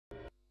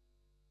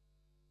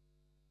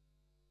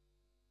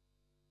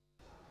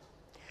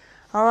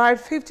All right,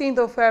 15th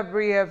of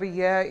February every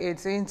year,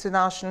 it's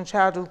International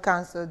Childhood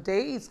Cancer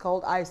Day. It's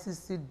called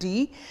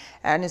ICCD,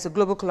 and it's a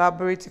global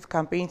collaborative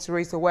campaign to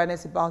raise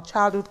awareness about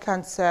childhood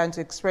cancer and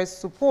to express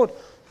support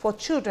for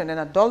children and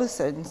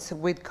adolescents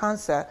with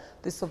cancer,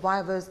 the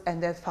survivors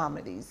and their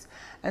families.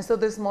 And so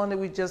this morning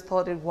we just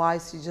thought it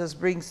wise to just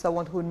bring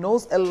someone who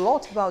knows a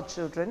lot about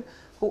children,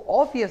 who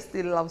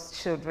obviously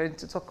loves children,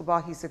 to talk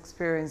about his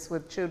experience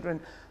with children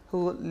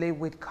who live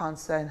with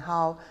cancer and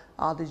how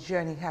the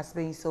journey has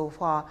been so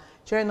far.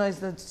 Joining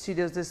us in the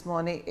studios this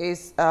morning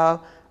is a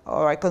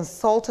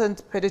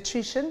consultant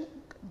pediatrician,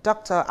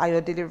 Dr.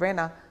 Ayodele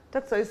Rena.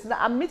 Doctor,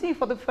 I'm meeting you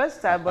for the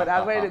first time, but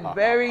I've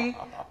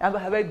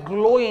heard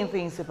glowing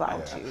things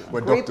about you.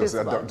 Well, doctors,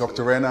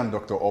 Dr. Rena and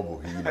Dr.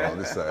 Obu, you know,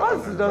 this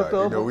What's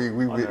Dr.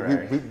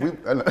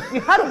 Obu? We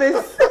had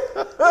this.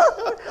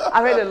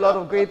 I've heard a lot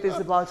of great things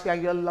about you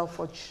and your love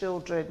for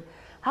children.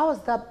 How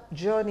has that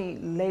journey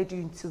led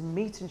you into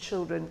meeting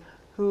children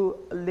who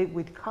live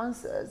with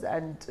cancers,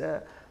 and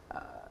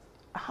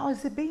how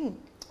has it been?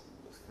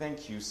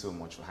 Thank you so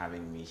much for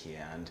having me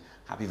here, and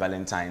happy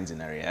Valentine's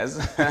in arrears.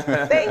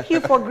 Thank you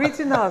for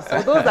greeting us.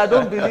 For those that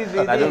don't believe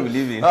in I don't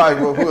believe in.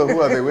 Well,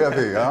 who are they? Where are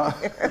they? Huh?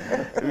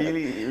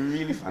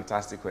 Really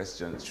fantastic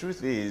question.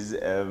 Truth is,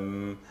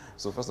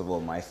 so first of all,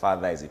 my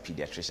father is a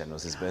pediatrician. It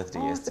was his birthday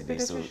yesterday,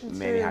 so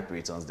many happy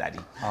returns, Daddy.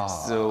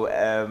 So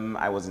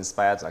I was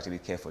inspired to actually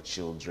care for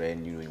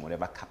children, you know, in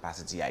whatever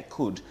capacity I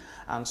could.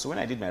 And so when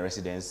I did my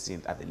residency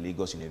at the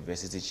Lagos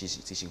University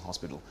Teaching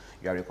Hospital,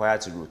 you are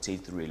required to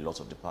rotate through a lot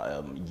of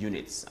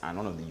units, and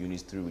one of the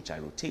units through which I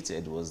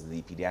rotated was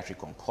the pediatric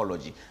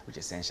oncology, which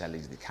essentially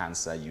is the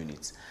cancer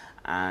unit.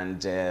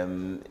 And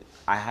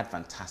I had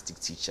fantastic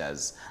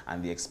teachers,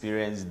 and the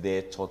experience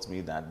there taught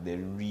me that there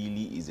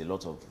really is a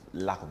lot of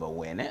lack of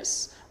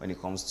awareness when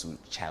it comes to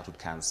childhood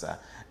cancer.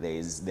 There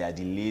are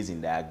delays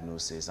in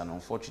diagnosis, and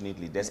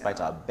unfortunately,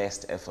 despite our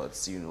best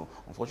efforts, you know,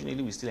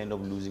 unfortunately we still end up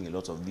losing a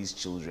lot of these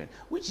children,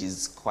 which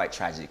is quite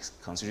tragic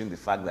considering the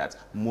fact that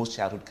most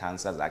childhood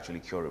cancers are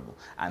actually curable,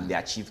 and they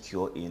achieve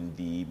cure in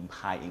the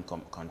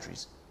high-income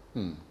countries.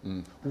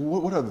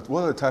 What are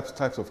the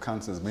types of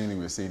cancers mainly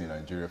we're seeing in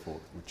Nigeria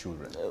with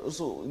children?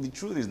 So the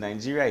truth is,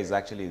 Nigeria is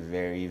actually a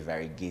very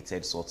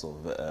variegated sort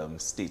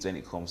of state when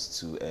it comes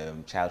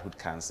to childhood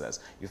cancers.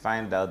 You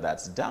find out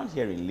that down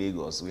here in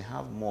Lagos, we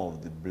have more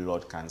of the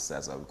blood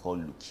cancers that we call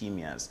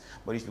leukemias.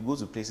 But if you go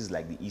to places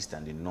like the east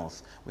and the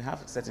north, we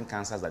have certain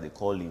cancers that they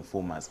call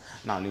lymphomas.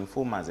 Now,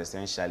 lymphomas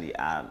essentially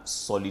are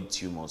solid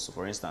tumors. So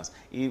for instance,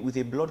 with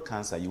a blood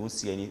cancer, you won't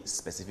see any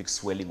specific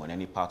swelling on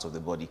any part of the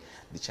body.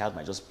 The child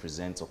might just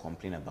present or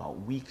complain about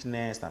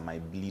weakness, that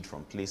might bleed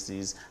from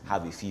places,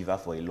 have a fever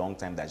for a long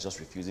time that's just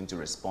refusing to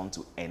respond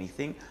to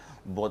anything.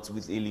 But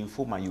with a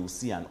lymphoma, you will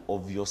see an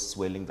obvious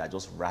swelling that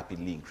just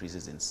rapidly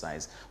increases in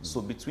size. So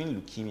between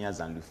leukemias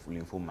and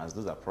lymphomas,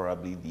 those are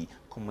probably the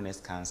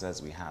commonest cancers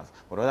we have.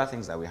 But other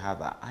things that we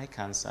have are eye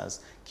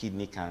cancers,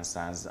 kidney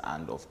cancers,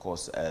 and of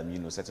course, you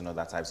know, certain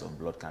other types of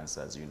blood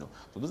cancers, you know.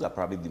 So those are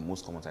probably the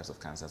most common types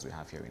of cancers we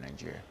have here in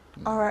Nigeria.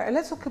 All right, and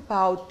let's talk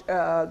about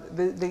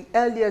the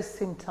earliest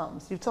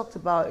symptoms. You talked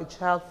about a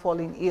child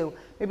falling ill.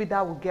 Maybe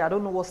that would get, I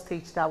don't know what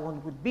stage that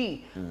one would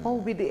be. What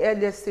would be the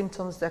earliest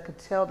symptoms that could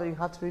tell that you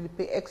have to really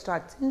pay extra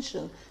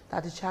attention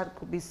that the child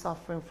could be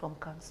suffering from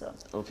cancer?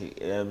 Okay,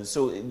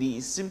 so the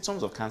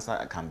symptoms of cancer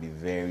can be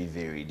very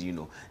varied, you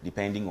know,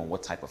 depending on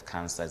what type of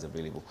cancer is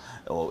available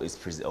or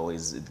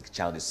the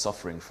child is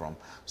suffering from.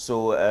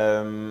 So,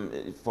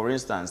 for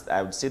instance,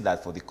 I would say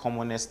that for the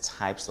commonest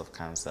types of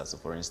cancer, so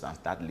for instance,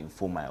 that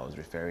lymphoma I was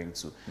referring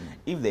to,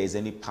 if there is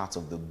any part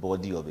of the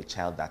body of a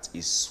child that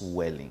is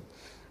swelling,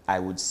 I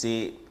would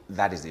say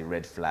that is a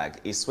red flag.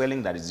 A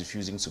swelling that is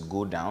refusing to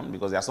go down,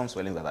 because there are some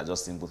swellings that are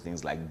just simple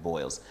things like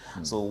boils.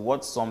 So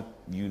what some,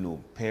 you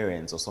know,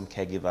 parents or some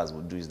caregivers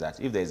would do is that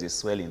if there is a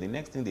swelling, the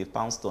next thing they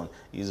pounced on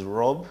is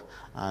rub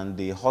and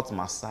a hot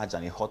massage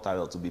and a hot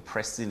towel to be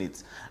pressing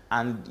it.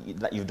 And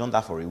you've done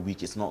that for a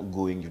week, it's not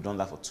going. You've done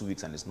that for 2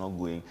 weeks and it's not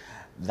going.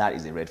 That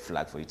is a red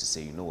flag for you to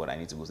say, you know what, I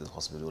need to go to the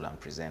hospital and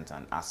present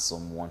and ask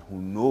someone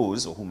who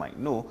knows or who might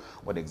know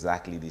what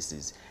exactly this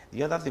is.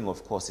 The other thing,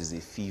 of course, is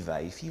a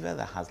fever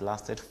that has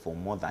lasted for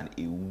more than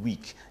a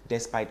week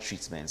despite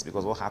treatments,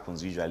 because what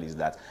happens usually is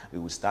that we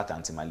would start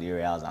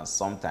antimalarials and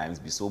sometimes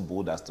be so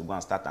bold as to go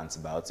and start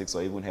antibiotics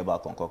or even herbal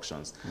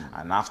concoctions.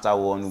 And after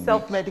 1 week,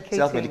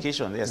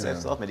 self-medication, yes,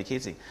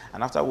 self-medicating.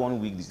 And after 1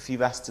 week, the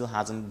fever still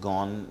hasn't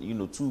gone, you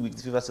know, 2 weeks,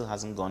 the fever still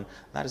hasn't gone.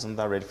 That is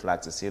another red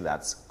flag to say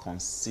that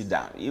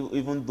consider,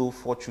 even though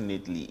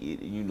fortunately,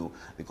 you know,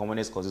 the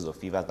commonest causes of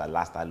fevers that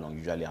last that long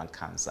usually aren't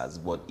cancers,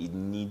 but it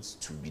needs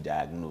to be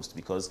diagnosed,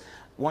 because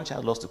one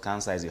child lost to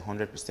cancer is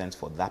 100%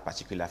 for that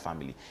particular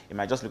family. It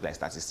might just look like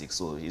statistics,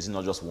 so it's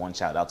not just one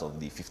child out of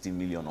the 50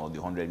 million or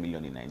the 100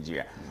 million in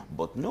Nigeria.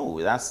 But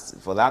no, that's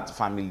for that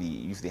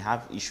family. If they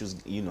have issues,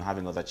 you know,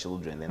 having other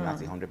children, then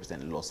that's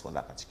 100% loss for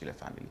that particular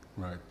family.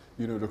 Right.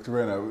 You know, Dr.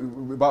 Rena,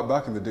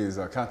 back in the days,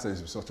 cancer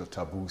is such a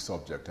taboo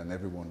subject, and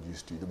everyone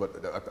used to. But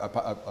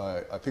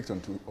I picked on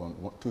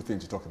two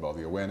things you talked about: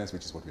 the awareness,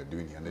 which is what we are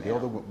doing here, and the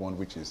other one,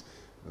 which is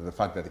the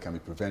fact that it can be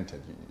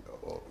prevented,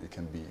 or it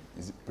can be,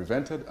 is it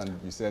prevented? And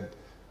you said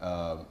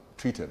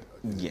treated.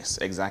 Yes,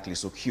 exactly.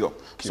 So cure.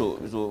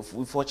 So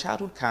for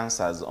childhood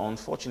cancers,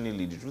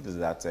 unfortunately, the truth is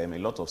that a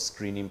lot of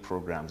screening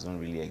programs don't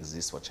really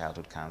exist for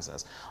childhood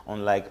cancers.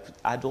 Unlike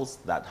adults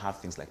that have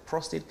things like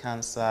prostate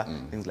cancer,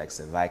 things like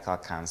cervical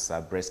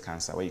cancer, breast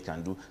cancer, where you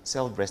can do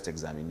self-breast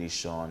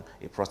examination,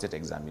 a prostate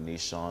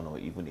examination, or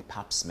even a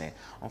pap smear.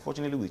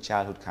 Unfortunately, with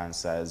childhood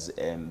cancers,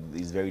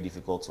 it's very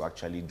difficult to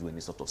actually do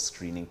any sort of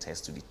screening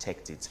test to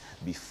detect it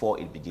before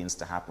it begins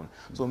to happen.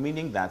 So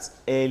meaning that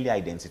early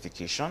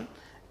identification,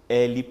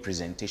 early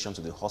presentation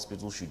to the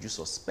hospital, should you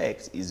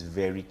suspect, is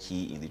very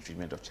key in the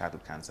treatment of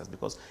childhood cancers,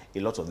 because a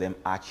lot of them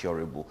are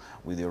curable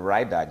with the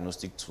right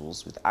diagnostic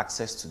tools, with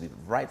access to the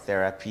right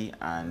therapy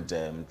and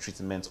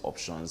treatment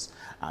options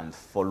and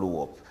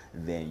follow-up.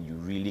 Then you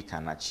really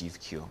can achieve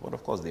cure. But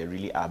of course, there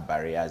really are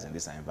barriers in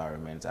this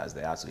environment, as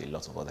there are to a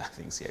lot of other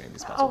things here in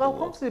this part of the world.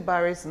 I'll come to the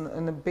barriers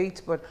in a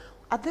bit, but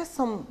are there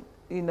some,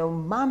 you know,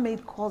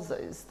 man-made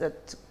causes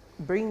that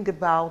bring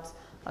about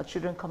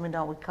children coming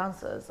down with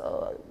cancers?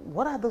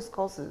 What are those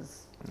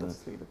causes? Those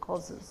three, the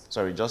causes.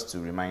 Sorry, just to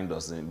remind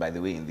us, by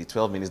the way, in the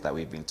 12 minutes that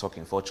we've been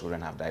talking, 4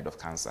 children have died of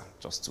cancer,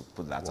 just to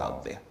put that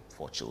out there.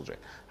 4 children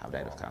have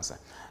died of cancer.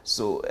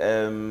 So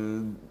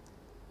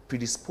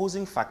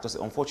predisposing factors,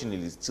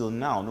 unfortunately, till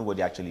now,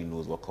 nobody actually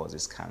knows what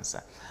causes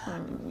cancer.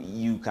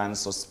 You can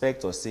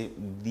suspect or say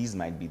these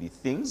might be the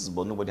things,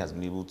 but nobody has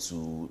been able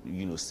to,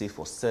 you know, say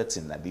for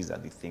certain that these are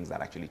the things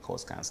that actually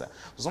cause cancer.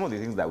 So some of the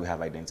things that we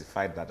have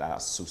identified that are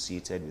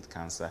associated with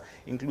cancer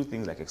include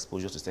things like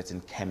exposure to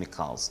certain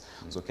chemicals.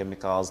 So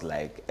chemicals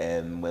like,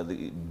 well,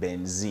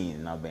 benzene.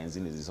 Now,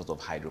 benzene is a sort of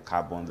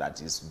hydrocarbon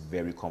that is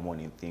very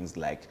common in things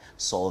like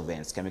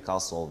solvents, chemical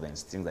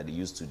solvents, things that they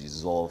use to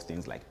dissolve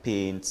things like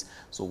paint.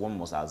 So one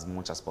must, as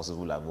much as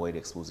possible, avoid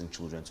exposing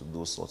children to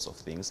those sorts of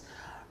things.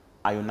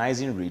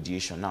 Ionizing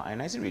radiation. Now,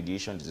 ionizing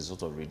radiation is a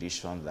sort of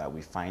radiation that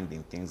we find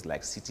in things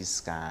like CT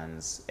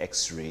scans,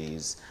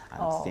 X-rays,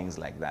 and things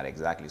like that.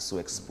 Exactly. So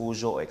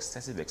exposure or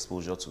excessive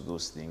exposure to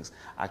those things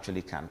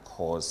actually can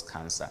cause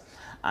cancer.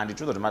 And the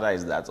truth of the matter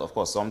is that, of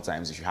course,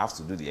 sometimes if you have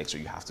to do the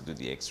X-ray, you have to do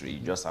the X-ray. You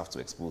just have to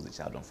expose the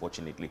child,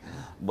 unfortunately.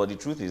 But the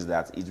truth is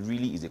that it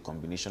really is a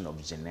combination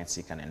of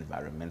genetic and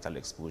environmental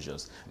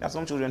exposures. There are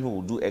some children who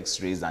will do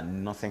X-rays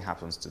and nothing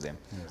happens to them,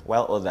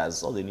 while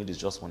others, all they need is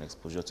just one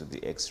exposure to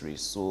the X-ray.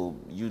 So,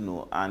 you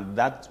know, and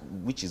that,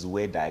 which is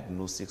where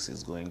diagnostics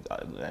is going,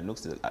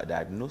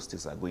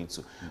 diagnostics are going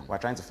to. We're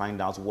trying to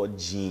find out what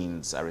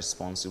genes are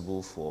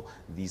responsible for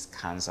these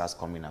cancers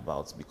coming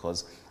about,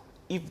 because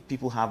if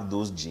people have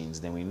those genes,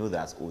 then we know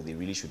that, oh, they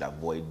really should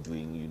avoid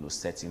doing, you know,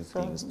 certain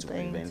things to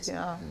prevent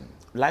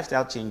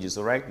lifestyle changes.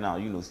 So right now,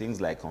 you know,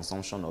 things like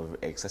consumption of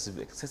excessive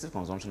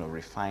consumption of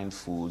refined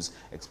foods,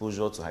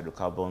 exposure to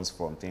hydrocarbons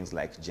from things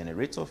like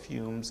generator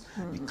fumes,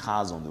 the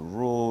cars on the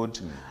road,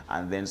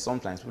 and then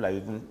sometimes people have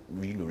even,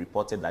 you know,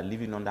 reported that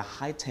living under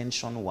high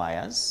tension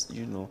wires,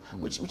 you know,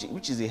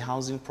 which is a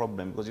housing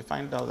problem, because you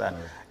find out that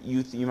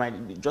you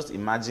might just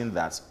imagine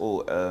that,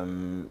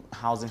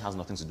 housing has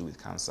nothing to do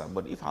with cancer,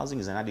 but if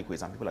housing is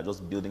inadequate and people are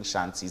just building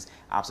shanties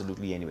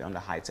absolutely anywhere under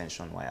high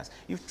tension wires,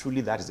 if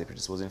truly that is a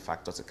predisposing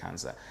factor to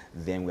cancer,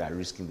 then we are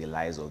risking the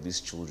lives of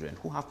these children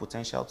who have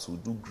potential to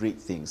do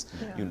great things,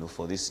 you know,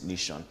 for this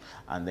nation.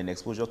 And then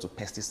exposure to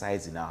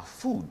pesticides in our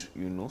food,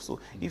 you know. So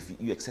if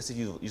you excessive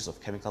use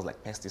of chemicals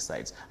like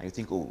pesticides, and you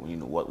think, oh, you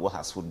know, what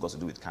has food got to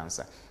do with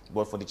cancer?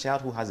 But for the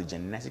child who has a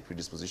genetic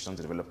predisposition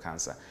to develop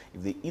cancer,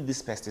 if they eat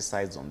these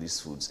pesticides on these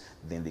foods,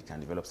 then they can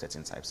develop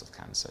certain types of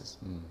cancers.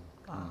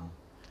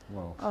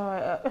 Wow. All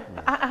right.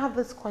 I have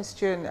this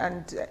question,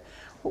 and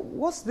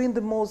what's been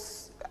the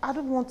most, I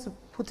don't want to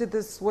put it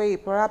this way,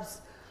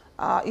 perhaps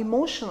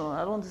emotional,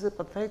 I don't want to say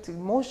pathetic,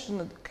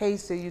 emotional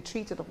case that you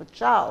treated of a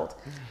child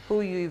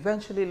who you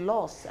eventually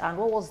lost, and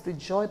what was the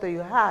joy that you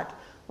had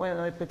when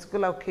on a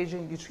particular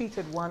occasion you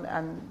treated one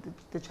and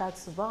the child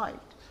survived?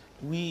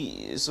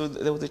 So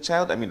there was a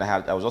child, I mean,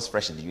 I was just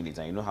fresh in the unit,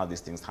 and you know how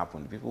these things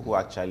happen. The people who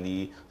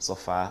actually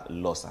suffer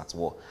loss at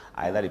war,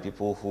 either the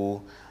people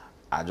who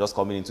are just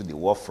coming into the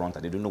war front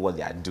and they don't know what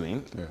they are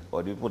doing,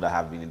 or the people that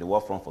have been in the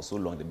war front for so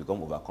long, they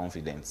become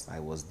overconfident.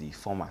 I was the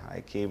former. I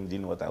came,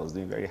 didn't know what I was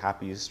doing, very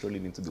happy,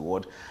 strolling into the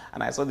ward,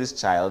 and I saw this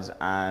child,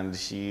 and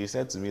she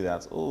said to me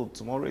that, oh,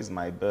 tomorrow is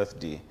my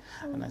birthday.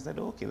 And I said,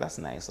 oh, okay, that's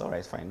nice, all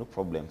right, fine, no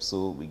problem.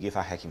 So we gave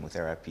her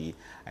chemotherapy.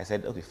 I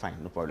said, okay, fine,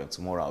 no problem,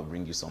 tomorrow I'll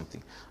bring you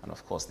something. And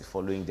of course, the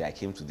following day, I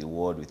came to the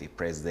ward with a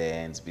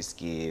present,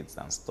 biscuits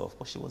and stuff,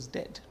 but she was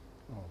dead.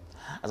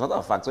 As a matter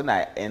of fact, when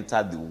I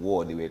entered the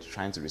ward, they were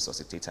trying to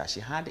resuscitate her. She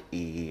had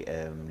a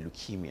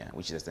leukemia,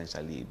 which is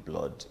essentially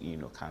blood,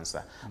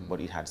 cancer,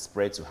 but it had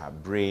spread to her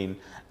brain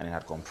and it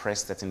had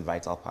compressed certain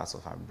vital parts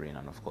of her brain,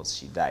 and of course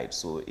she died.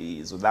 So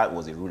that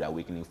was a rude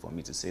awakening for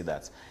me to say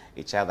that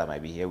a child that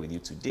might be here with you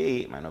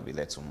today might not be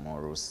there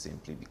tomorrow,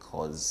 simply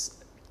because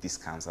these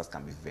cancers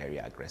can be very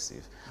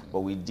aggressive.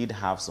 But we did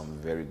have some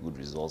very good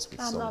results with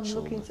some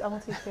children. I'm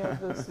going to take care of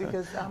this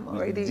because I'm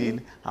already... We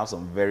did have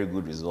some very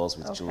good results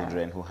with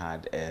children who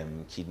had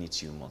kidney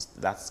tumors.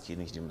 That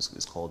kidney tumor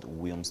is called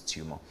Wilms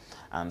tumor.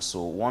 And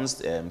so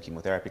once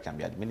chemotherapy can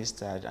be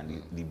administered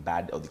and the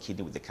bad of the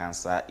kidney with the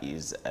cancer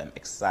is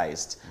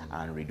excised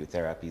and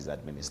radiotherapy is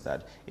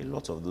administered, a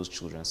lot of those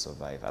children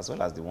survive, as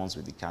well as the ones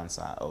with the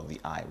cancer of the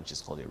eye, which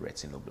is called a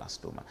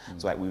retinoblastoma.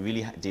 So we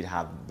really did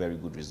have very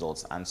good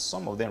results. And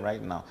some of them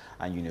right now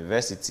are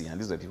university, and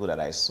these are people that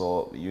I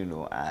saw,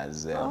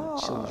 as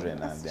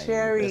children. And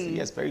scary.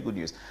 Yes, very good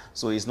news.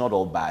 So it's not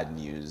all bad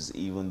news,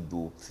 even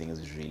though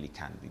things really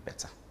can be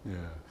better. Yeah.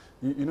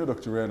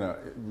 Dr. Rena,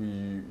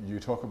 you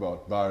talk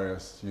about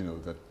barriers,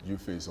 that you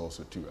face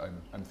also too.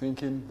 I'm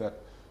thinking that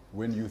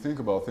when you think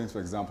about things,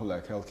 for example,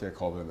 like healthcare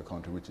cover in the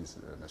country, which is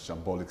in a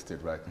shambolic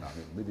state right now, I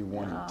mean, maybe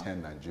 1 in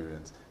 10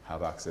 Nigerians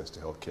have access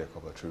to healthcare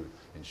cover through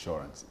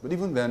insurance. But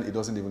even then, it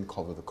doesn't even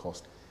cover the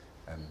cost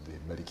and the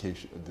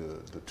medication,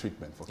 the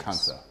treatment for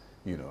cancer,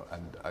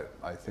 and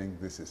I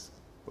think this is,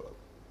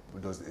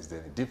 is there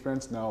any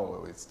difference now,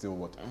 or it's still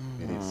what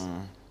it is?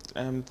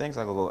 Thanks,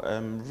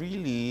 Agogo.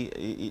 Really,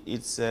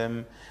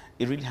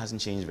 it really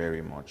hasn't changed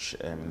very much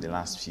in the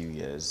last few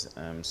years.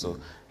 So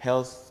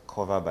health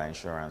cover by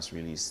insurance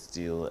really is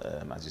still,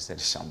 as you said,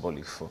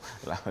 shambolic,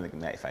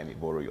 if I may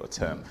borrow your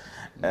term.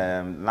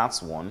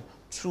 That's one.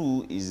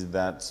 Two is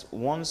that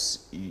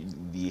once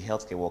the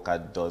healthcare worker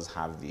does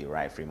have the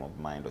right frame of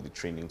mind or the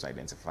training to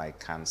identify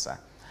cancer,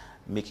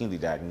 making the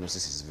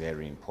diagnosis is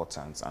very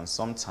important. And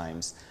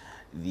sometimes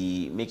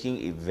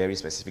making a very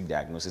specific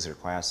diagnosis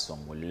requires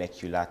some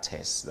molecular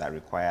tests that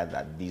require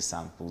that these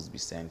samples be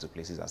sent to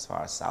places as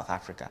far as South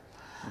Africa.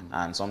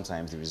 And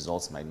sometimes the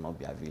results might not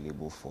be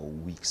available for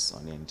weeks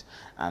on end.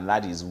 And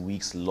that is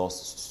weeks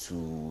lost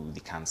to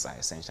the cancer,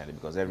 essentially,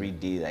 because every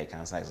day that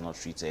cancer is not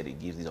treated, it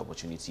gives the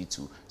opportunity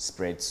to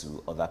spread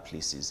to other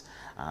places.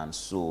 And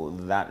so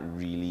that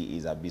really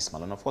is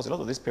abysmal. And of course, a lot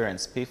of these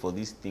parents pay for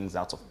these things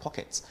out of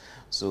pocket.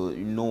 So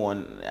no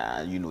one,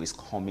 is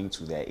coming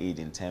to their aid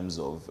in terms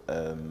of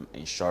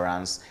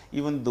insurance,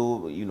 even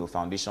though,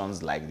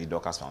 foundations like the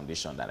Dorcas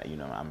Foundation that,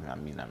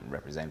 I'm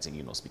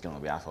representing, speaking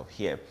on behalf of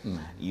here,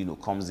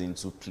 comes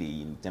into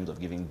play in terms of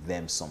giving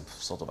them some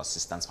sort of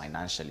assistance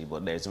financially,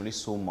 but there's only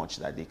so much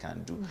that they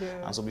can do.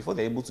 Yeah. And so before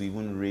they're able to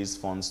even raise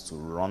funds to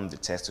run the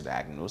test to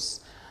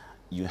diagnose,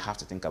 you have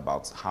to think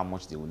about how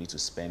much they will need to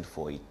spend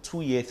for a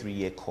 2-year,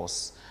 3-year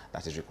course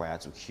that is required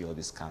to cure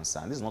this cancer.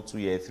 And this is not 2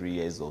 years, 3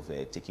 years of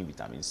taking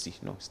vitamin C.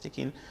 No, it's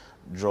taking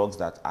drugs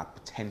that are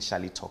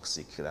potentially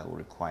toxic that will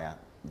require,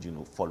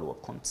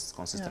 follow-up,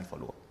 consistent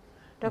follow-up.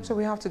 Doctor,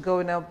 we have to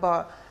go now,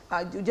 but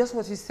just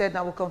what you said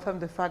now will confirm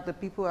the fact that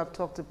people have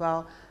talked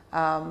about,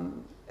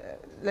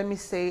 let me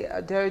say,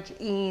 a dirge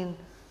in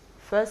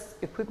first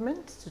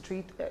equipment to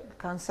treat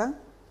cancer,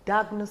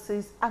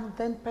 diagnosis, and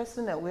then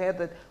personnel. We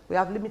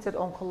have limited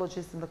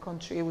oncologists in the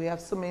country. We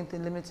have so many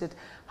things limited.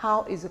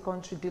 How is the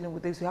country dealing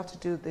with this? We have to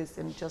do this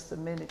in just a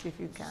minute, if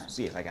you can.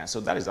 Yes, I can. So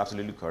that is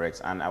absolutely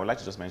correct. And I would like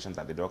to just mention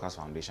that the Dorcas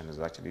Foundation is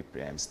actually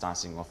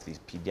starting off the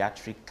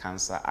Pediatric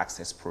Cancer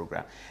Access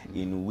Program,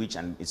 in which,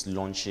 and it's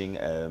launching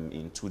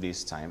in 2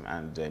 days' time,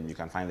 and you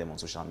can find them on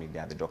social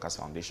media at the Dorcas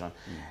Foundation.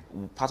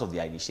 Part of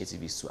the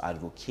initiative is to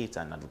advocate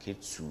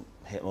to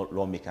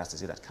lawmakers to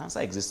say that cancer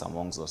exists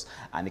amongst us,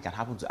 and it can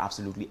happen to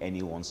absolutely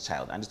anyone's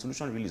child. And the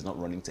solution really is not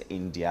running to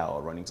India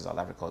or running to South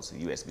Africa or to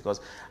the US, because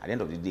at the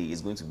end of the day,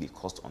 it's going to be a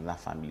cost on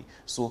that family.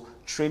 So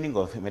training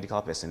of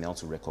medical personnel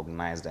to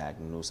recognize,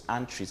 diagnose,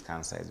 and treat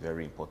cancer is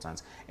very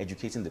important.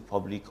 Educating the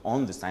public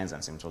on the signs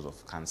and symptoms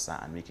of cancer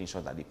and making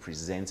sure that they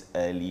present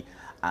early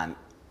and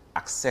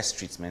access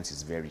treatment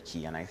is very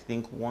key. And I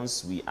think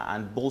once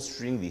and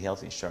bolstering the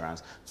health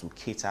insurance to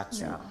cater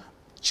to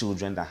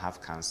children that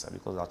have cancer,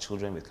 because our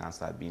children with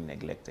cancer are being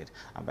neglected.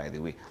 And by the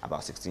way,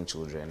 about 16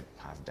 children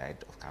have died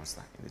of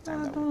cancer in the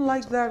time that we I don't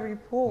like that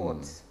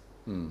report.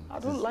 I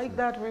don't like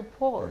that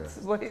report.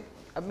 But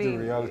the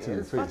reality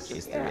we face.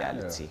 It's the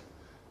reality.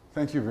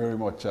 Thank you very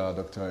much,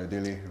 Dr.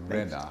 Edele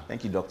Rena.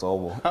 Thank you, Dr.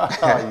 Obo.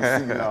 You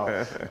see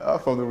now,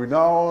 from the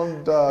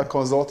renowned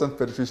consultant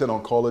pediatrician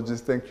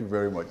oncologist, thank you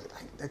very much.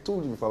 I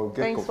told you if I would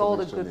get Thanks for all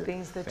the good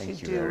things that you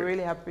do.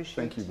 Really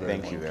appreciate it.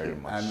 Thank you very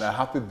much. And a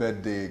happy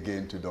birthday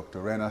again to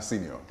Dr. Rena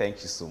Sr.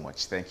 Thank you so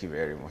much. Thank you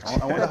very much.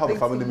 I wonder how the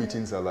family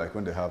meetings are like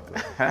when they have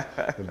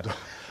the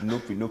no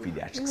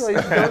pediatrics.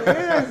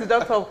 He's the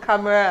doctor of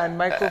camera and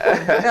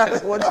microphone.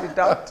 That's what the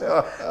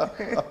doctor.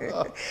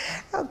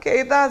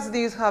 Okay, that's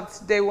News Hub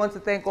today. I want to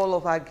thank all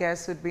of our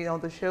guests who've been on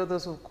the show,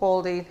 those who've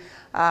called in,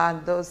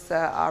 and those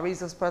our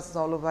resource persons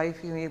all over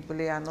Ifeanyi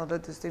Ebule and other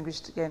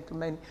distinguished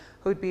gentlemen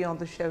who would be on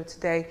the show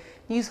today.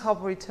 News Hub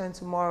will return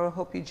tomorrow.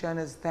 Hope you join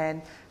us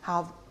then.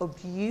 Have a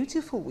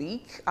beautiful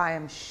week. I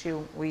am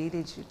Shil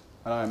Weidiju.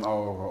 And I'm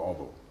Aurora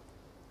Obo.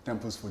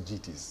 Temples for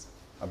GTs.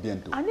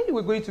 Abiento. I knew you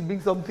were going to bring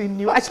something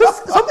new.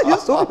 Something you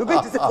told me you were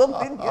going to say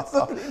something new.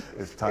 Something.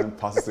 As time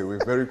passes away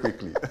very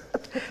quickly.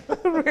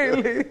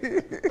 Really?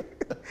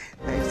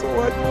 Thanks for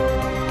watching.